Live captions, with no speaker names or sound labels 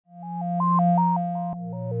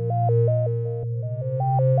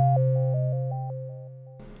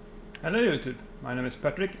Hello YouTube, my name is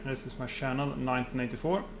Patrick and this is my channel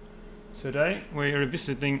 1984. Today we are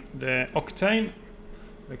revisiting the Octane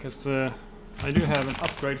because I do have an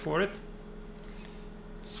upgrade for it.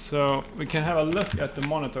 So we can have a look at the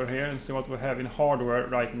monitor here and see what we have in hardware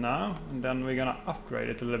right now, and then we're gonna upgrade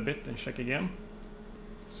it a little bit and check again.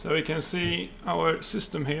 So we can see our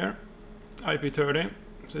system here, IP30.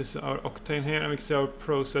 So this is our Octane here, and we can see our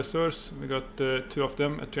processors. We got two of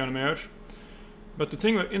them at 300 MHz. But the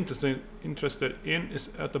thing we're interested in is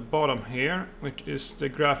at the bottom here, which is the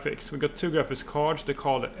graphics. We got two graphics cards. They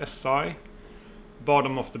call the SI,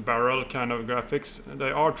 bottom of the barrel kind of graphics.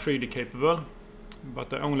 They are 3D capable, but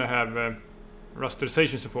they only have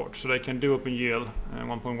rasterization support, so they can do OpenGL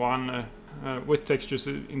 1.1 with textures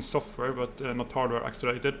in software, but not hardware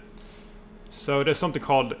accelerated. So there's something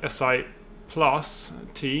called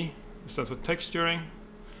SI+T, stands for texturing,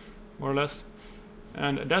 more or less.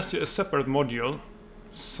 And that's a separate module.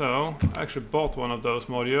 So I actually bought one of those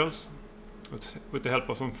modules with the help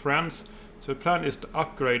of some friends. So the plan is to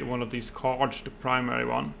upgrade one of these cards, the primary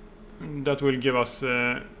one. And that will give us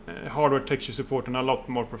hardware texture support and a lot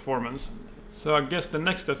more performance. So I guess the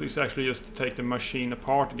next step is actually just to take the machine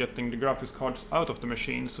apart, getting the graphics cards out of the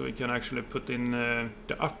machine so we can actually put in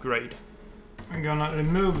the upgrade. I'm gonna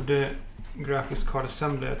remove the graphics card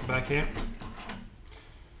assembly at the back here.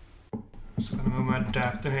 So I'm going to move my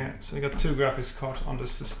adapter here. So I got two graphics cards on the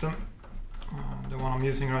system. The one I'm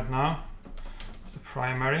using right now is the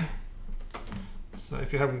primary. So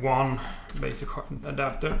if you have one basic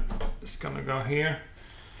adapter, it's going to go here.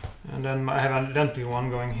 And then I have an identical one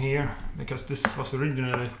going here, because this was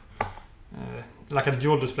originally like a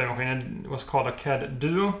dual display machine. It was called a CAD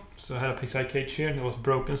Duo. So I had a PCI cage here. It was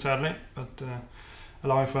broken sadly, but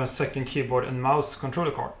allowing for a second keyboard and mouse controller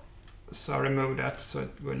card. So I remove that so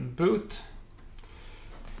it will boot.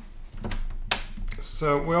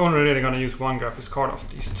 So we're only really going to use one graphics card of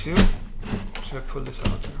these two. So I pull this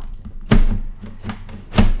out here.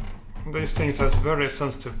 These things have very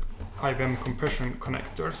sensitive IBM compression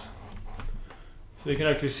connectors. So you can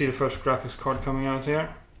actually see the first graphics card coming out here.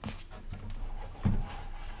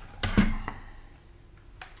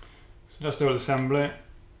 So that's the whole assembly.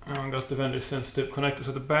 And I've got the very sensitive connectors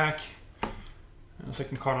at the back. And a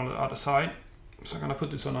second card on the other side. So I'm going to put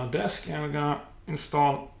this on our desk and we're going to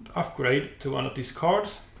install the upgrade to one of these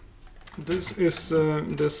cards. This is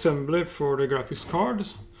the assembly for the graphics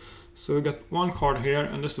cards. So we got one card here,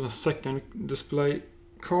 and this is a second display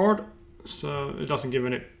card. So it doesn't give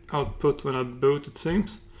any output when I boot, it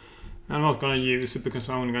seems. I'm not going to use it because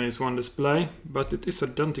I'm only going to use one display, but it is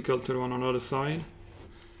identical to the one on the other side.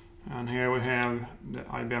 And here we have the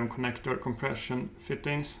IBM connector compression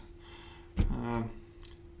fittings.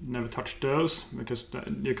 Never touch those because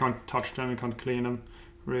you can't touch them, you can't clean them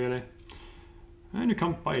really, and you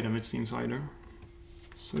can't buy them, it seems, either.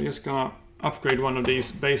 So we're just gonna upgrade one of these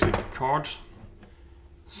basic cards.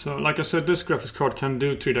 So like I said, this graphics card can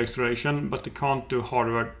do 3D acceleration, but it can't do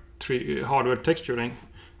hardware texturing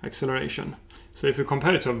acceleration. So if you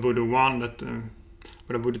compare it to a Voodoo 1 that with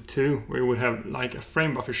a Voodoo 2, where you would have like a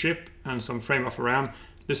frame buffer chip and some frame buffer RAM,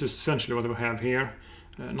 this is essentially what we have here.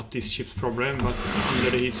 Not these chips probably, but under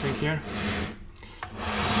the heatsink here.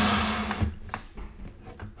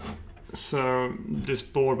 So this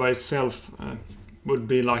board by itself would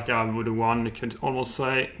be like a Voodoo 1, you could almost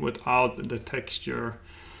say, without the texture,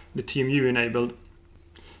 the TMU enabled.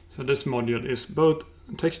 So this module is both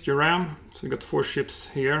texture RAM, so we got 4 chips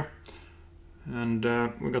here, and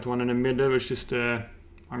we got one in the middle, which is the,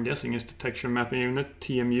 I'm guessing is the texture mapping unit,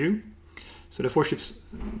 TMU. So the 4 chips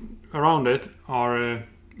around it are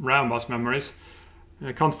RAM bus memories.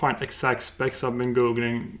 I can't find exact specs. I've been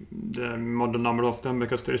googling the model number of them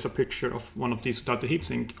because there is a picture of one of these without the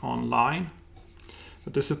heatsink online.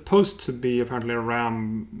 But they're supposed to be apparently a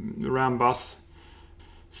RAM bus.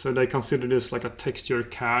 So they consider this like a texture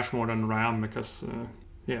cache more than RAM because,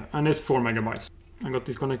 yeah, and it's 4 megabytes. I got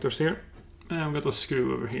these connectors here. And I've got a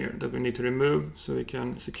screw over here that we need to remove so we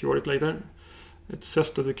can secure it later. It says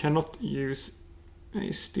that we cannot use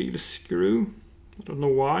a steel screw. I don't know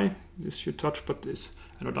why. This should touch, but it's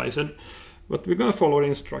anodized. But we're going to follow the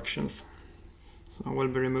instructions. So I will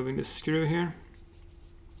be removing this screw here.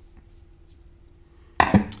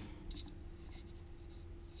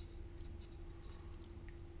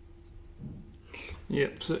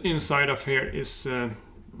 Yep, so inside of here is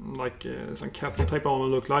like some cap type of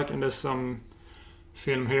look like, and there's some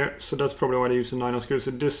film here. So that's probably why they use a nylon screw.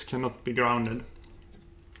 So this cannot be grounded.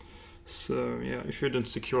 So yeah, you shouldn't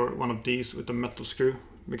secure one of these with a metal screw,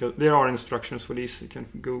 because there are instructions for these, you can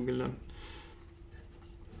Google them.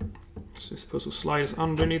 So you're supposed to slide this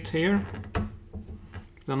underneath here.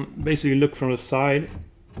 Then basically look from the side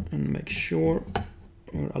and make sure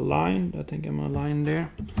you're aligned. I think I'm aligned there.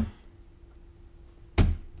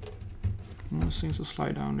 Oh, it seems to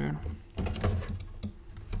slide down there.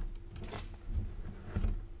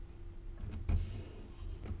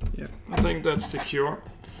 Yeah, I think that's secure.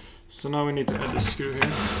 So now we need to add the screw here.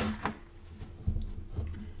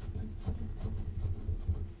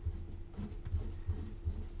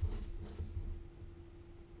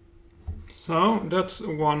 So that's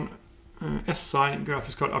one SI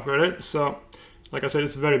graphics card upgraded. So like I said,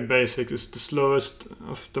 it's very basic. It's the slowest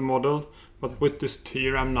of the model. But with this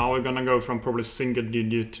TRAM now, we're gonna go from probably single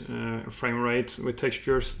digit frame rates with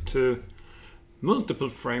textures to multiple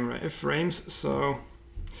frames. So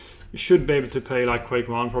you should be able to play like Quake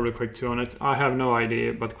 1, probably Quake 2 on it. I have no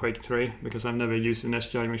idea about Quake 3 because I've never used an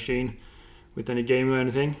SGI machine with any game or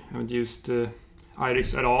anything. I haven't used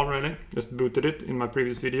IRIX at all really, just booted it in my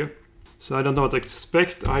previous video. So I don't know what to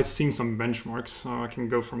expect. I've seen some benchmarks, so I can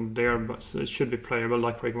go from there, but it should be playable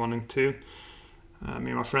like Quake 1 and 2.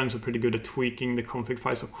 Me and my friends are pretty good at tweaking the config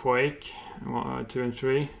files of Quake 2 and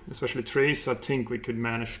 3, especially 3, so I think we could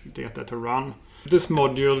manage to get that to run. This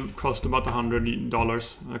module cost about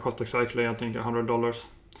 $100. It cost exactly, I think, $100.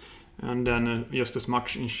 And then just as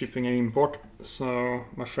much in shipping and import. So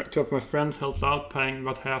two of my friends helped out, paying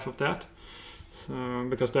about half of that, so,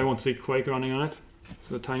 because they want to see Quake running on it.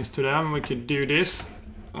 So thanks to them we could do this.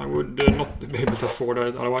 I would not be able to afford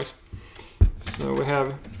it otherwise. So we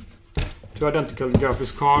have two identical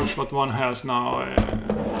graphics cards, but one has now a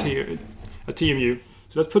TMU.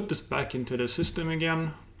 So let's put this back into the system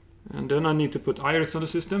again. And then I need to put IRIX on the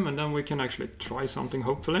system, and then we can actually try something,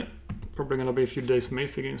 hopefully. Probably gonna be a few days for me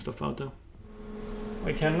figuring stuff out though.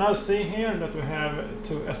 We can now see here that we have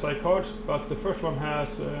two SI cards, but the first one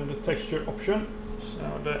has the texture option.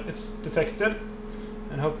 So it's detected.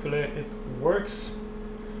 And hopefully it works.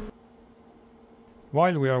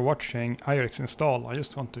 While we are watching IRIX install, I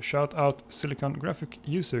just want to shout out Silicon Graphic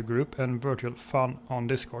User Group and Virtual Fun on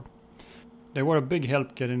Discord. They were a big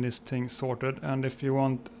help getting this thing sorted, and if you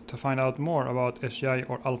want to find out more about SGI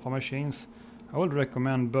or Alpha machines, I would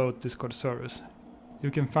recommend both Discord servers.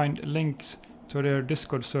 You can find links to their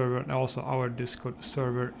Discord server and also our Discord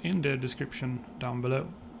server in the description down below.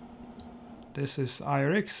 This is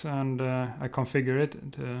IRIX, and I configure it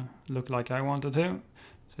to look like I wanted to.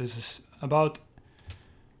 So this is about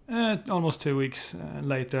almost 2 weeks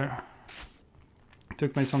later. It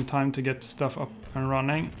took me some time to get stuff up and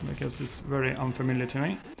running because it's very unfamiliar to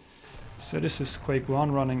me. So this is Quake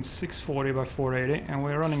 1 running 640 by 480, and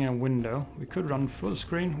we're running in a window. We could run full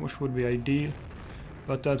screen, which would be ideal,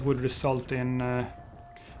 but that would result in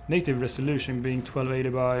native resolution being 1280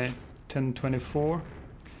 by 1024.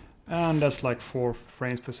 And that's like 4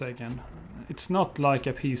 frames per second. It's not like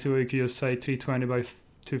a PC where you could just say 320 by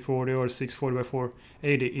 240 or 640 by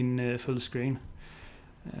 480 in full screen.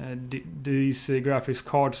 These graphics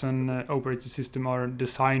cards and operating system are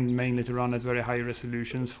designed mainly to run at very high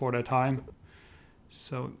resolutions for their time.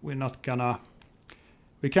 So we're not gonna...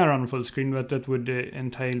 We can run full screen, but that would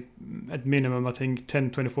entail at minimum I think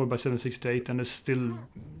 1024 by 768, and it's still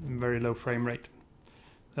very low frame rate.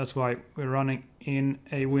 That's why we're running in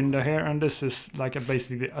a window here, and this is like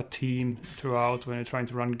basically a team throughout when you're trying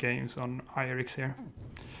to run games on IRIX here.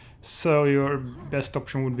 So your best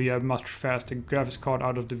option would be a much faster graphics card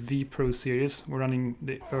out of the V Pro series. We're running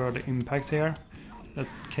the early Impact here. That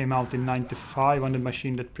came out in '95 on the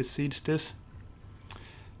machine that precedes this. So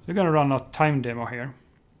we're gonna run a time demo here.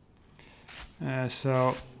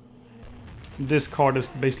 So this card is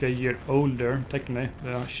basically a year older, technically,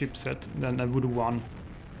 the chipset, than the Voodoo 1.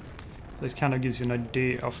 So it kind of gives you an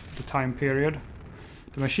idea of the time period.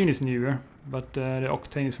 The machine is newer, but the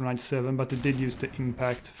Octane is from '97, but it did use the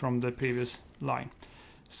Impact from the previous line.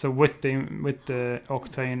 So with the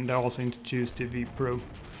Octane, they also introduced the V Pro,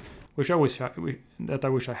 which I wish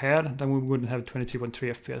I had. Then we wouldn't have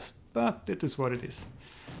 23.3 FPS, but it is what it is.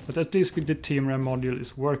 But at least with the TRAM module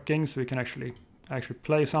is working, so we can actually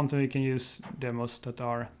play something. We can use demos that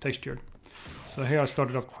are textured. So here I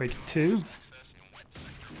started up Quake 2.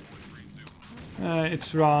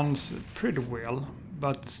 It runs pretty well,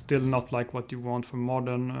 but still not like what you want for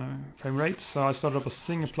modern frame rates. So I started up a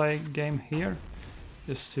single play game here,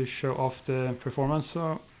 just to show off the performance.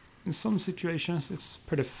 So in some situations it's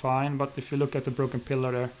pretty fine, but if you look at the broken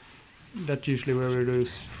pillar there, that's usually where we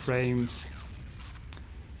lose frames.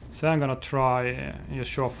 So I'm gonna try just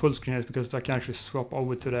show off full screen because I can actually swap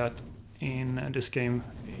over to that in this game,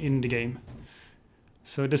 in the game.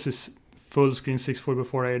 So this is full screen 640 by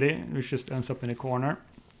 480, which just ends up in a corner.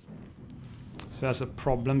 So that's a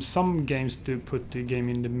problem. Some games do put the game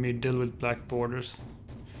in the middle with black borders.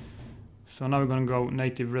 So now we're going to go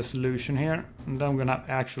native resolution here, and then we're going to have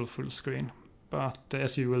actual full screen. But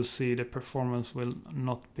as you will see, the performance will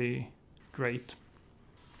not be great.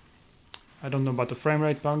 I don't know about the frame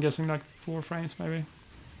rate, but I'm guessing like 4 frames maybe.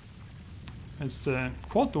 It's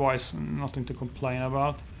quality-wise nothing to complain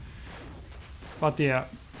about. But yeah,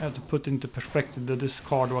 I have to put into perspective that this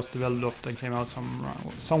card was developed and came out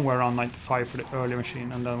somewhere around 95 for the early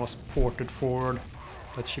machine, and then was ported forward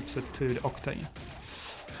that ships it to the Octane.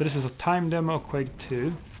 So this is a time demo of Quake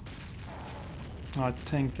 2. I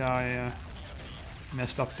think I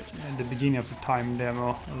messed up in the beginning of the time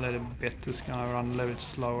demo a little bit. It's gonna run a little bit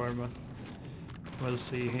slower, but we'll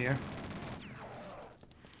see here.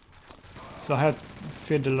 So I had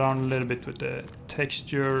fiddled around a little bit with the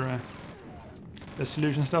texture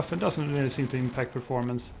resolution stuff. It doesn't really seem to impact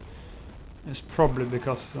performance. It's probably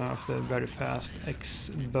because of the very fast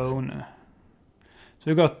X-bone. So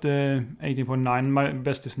we got 18.9, my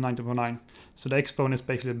best is 19.9. So the X-bone is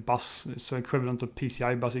basically a bus, so equivalent to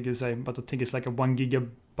PCI bus you could say, but I think it's like a 1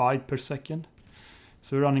 gigabyte per second.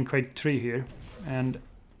 So we're running Quake 3 here, and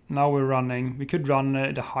now we could run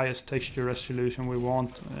the highest texture resolution we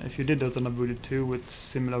want. If you did that on a Voodoo 2 with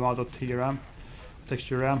similar amount of TRAM,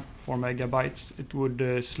 texture RAM, 4 megabytes, it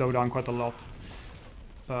would slow down quite a lot.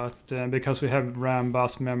 But because we have RAM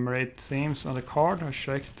bus memory, it seems, on the card, I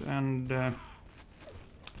checked, and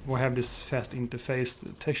we have this fast interface. The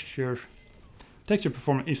texture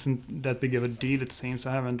performance isn't that big of a deal, it seems.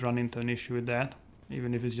 I haven't run into an issue with that,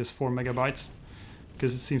 even if it's just 4 megabytes,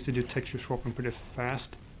 because it seems to do texture swapping pretty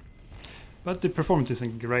fast. But the performance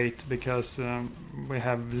isn't great because we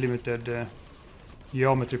have limited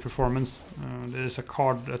geometry performance. There is a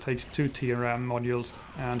card that takes 2 TRAM modules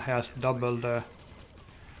and has double the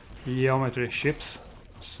geometry chips.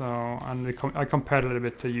 So, and I compared a little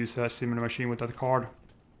bit to use a similar machine with that card.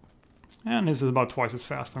 And this is about twice as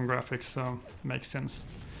fast on graphics, so makes sense.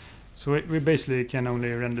 So we basically can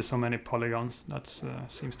only render so many polygons. That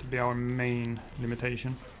seems to be our main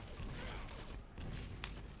limitation.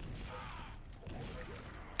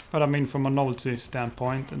 But I mean, from a novelty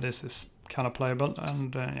standpoint, this is kind of playable.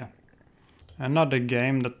 And yeah, another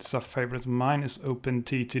game that's a favorite of mine is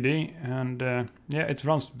OpenTTD, and yeah, it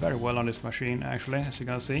runs very well on this machine actually, as you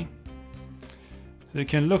can see. So you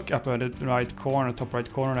can look up at the right corner, top right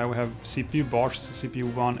corner, there we have CPU bars, CPU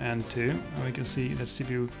 1 and 2, and we can see that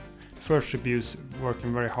first CPU is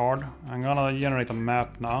working very hard. I'm gonna generate a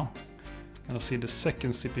map now. Gonna see the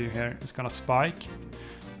second CPU here is gonna spike.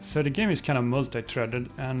 So the game is kind of multi-threaded,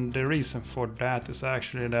 and the reason for that is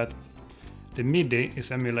actually that the MIDI is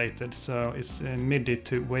emulated, so it's a MIDI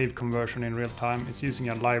to wave conversion in real time. It's using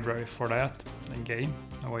a library for that in game,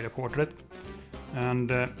 the way they ported it.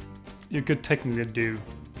 And you could technically do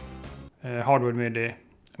hardware MIDI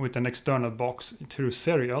with an external box through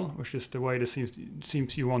serial, which is the way it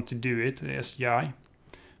seems you want to do it, the SGI,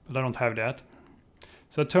 but I don't have that.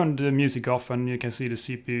 So I turned the music off, and you can see the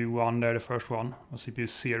CPU 1 there, the first one, or CPU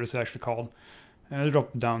 0 is actually called. It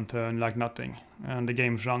dropped down to like nothing, and the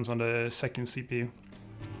game runs on the second CPU.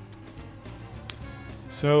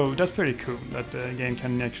 So that's pretty cool that the game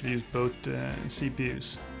can actually use both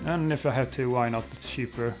CPUs. And if I have to, why not? It's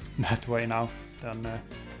cheaper that way now than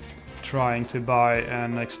trying to buy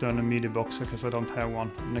an external MIDI box, because I don't have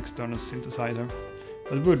one, an external synthesizer.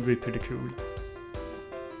 But it would be pretty cool.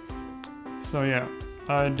 So yeah,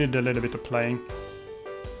 I did a little bit of playing.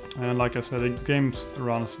 And like I said, the game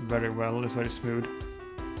runs very well, it's very smooth.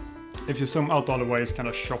 If you zoom out all the way, it's kind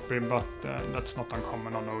of choppy, but that's not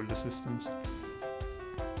uncommon on older systems.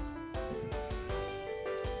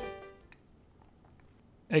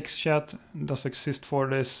 XChat does exist for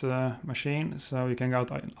this machine, so you can go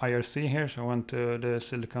to IRC here. So I went to the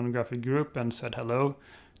Silicon Graphic group and said hello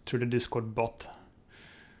through the Discord bot.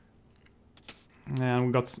 And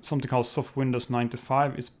we got something called Soft Windows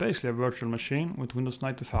 95. It's basically a virtual machine with Windows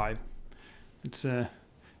 95. It's a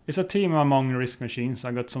team among RISC machines.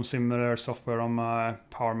 I got some similar software on my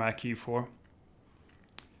Power Mac E4.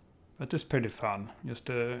 But it's pretty fun just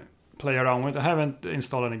to play around with. I haven't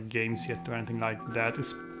installed any games yet or anything like that.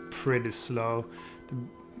 It's pretty slow.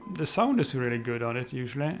 The sound is really good on it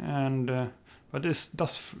usually, and but this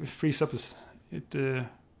does freeze up. It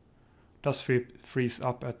does freeze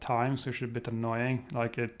up at times, which is a bit annoying,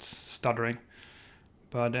 like it's stuttering.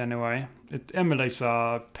 But anyway, it emulates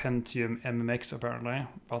a Pentium MMX apparently,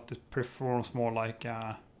 but it performs more like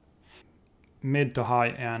a mid to high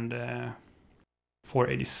end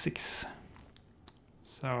 486.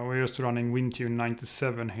 So we're just running WinTune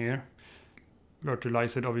 97 here,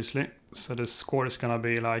 virtualized obviously, so the score is gonna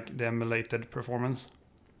be like the emulated performance.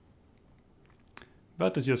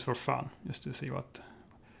 But it's just for fun, just to see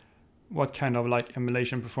what kind of like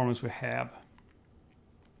emulation performance we have.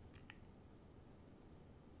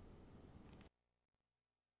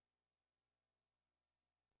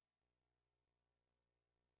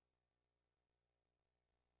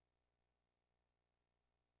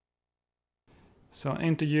 So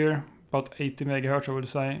integer, about 80 megahertz I would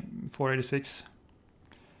say, 486.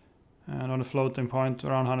 And on a floating point,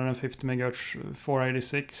 around 150 megahertz,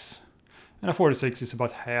 486. And a 46 is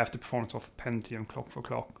about half the performance of Pentium clock for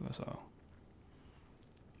clock. So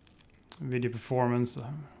video performance,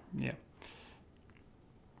 yeah.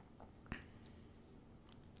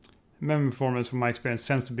 Memory performance, from my experience,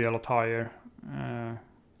 tends to be a lot higher,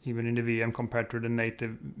 even in the VM compared to the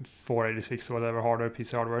native 486 or whatever hardware,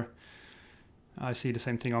 PC hardware. I see the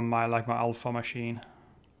same thing on my Alpha machine.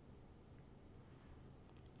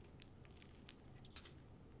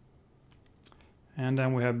 And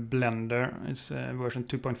then we have Blender. It's version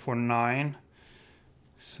 2.49.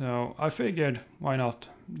 So I figured, why not?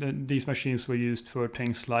 These machines were used for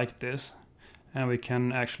things like this, and we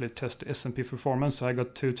can actually test the SMP performance. So I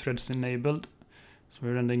got 2 threads enabled. So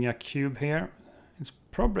we're rendering a cube here. It's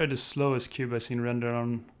probably the slowest cube I've seen rendered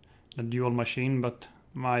on a dual machine, but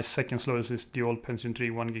my second slowest is dual Pentium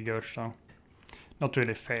 3 1 GHz, so not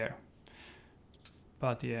really fair.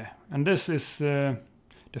 But yeah, and this is the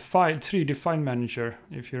 3D file manager.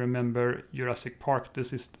 If you remember Jurassic Park,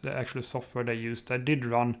 this is the actual software they used. I did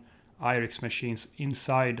run IRIX machines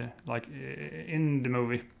inside, like in the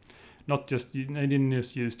movie. Not just, I didn't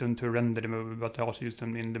just use them to render the movie, but I also used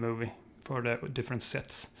them in the movie for the different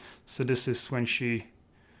sets. So this is when I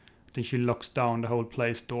think she locks down the whole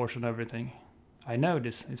place, doors and everything. I know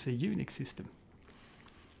this, it's a Unix system.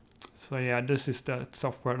 So yeah, this is the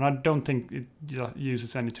software, and I don't think it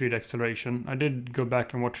uses any 3D acceleration. I did go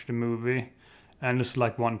back and watch the movie, and it's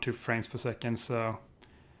like 1-2 frames per second, so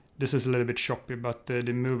this is a little bit choppy, but the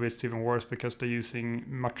movie is even worse because they're using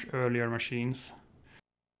much earlier machines.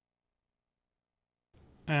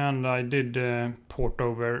 And I did port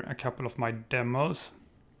over a couple of my demos.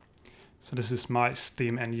 So this is my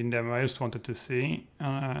Steam engine demo. I just wanted to see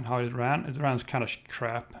and how it ran. It runs kind of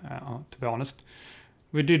crap, to be honest.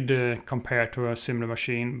 We did compare to a similar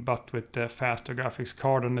machine, but with the faster graphics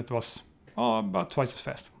card, and it was about twice as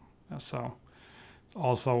fast. So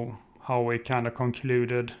also how we kind of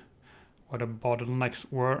concluded what the bottlenecks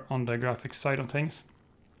were on the graphics side of things.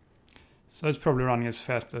 So it's probably running as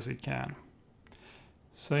fast as it can.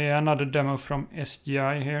 So yeah, another demo from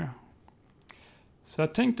SGI here. So I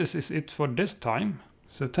think this is it for this time.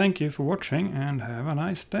 So thank you for watching and have a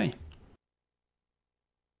nice day.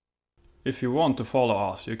 If you want to follow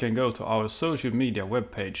us, you can go to our social media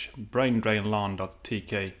webpage,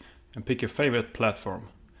 braindrainlan.tk, and pick your favorite platform.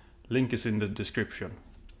 Link is in the description.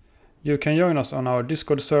 You can join us on our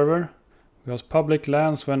Discord server. We host public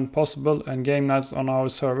LANs when possible and game nights on our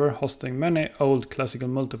server, hosting many old classical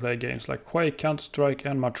multiplayer games like Quake, Counter-Strike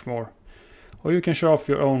and much more. Or you can show off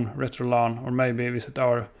your own retro LAN, or maybe visit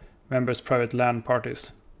our members' private LAN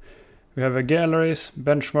parties. We have galleries,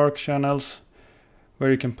 benchmark channels,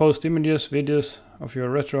 where you can post images, videos of your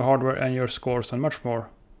retro hardware and your scores and much more.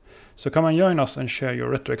 So come and join us and share your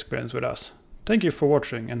retro experience with us. Thank you for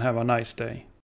watching and have a nice day.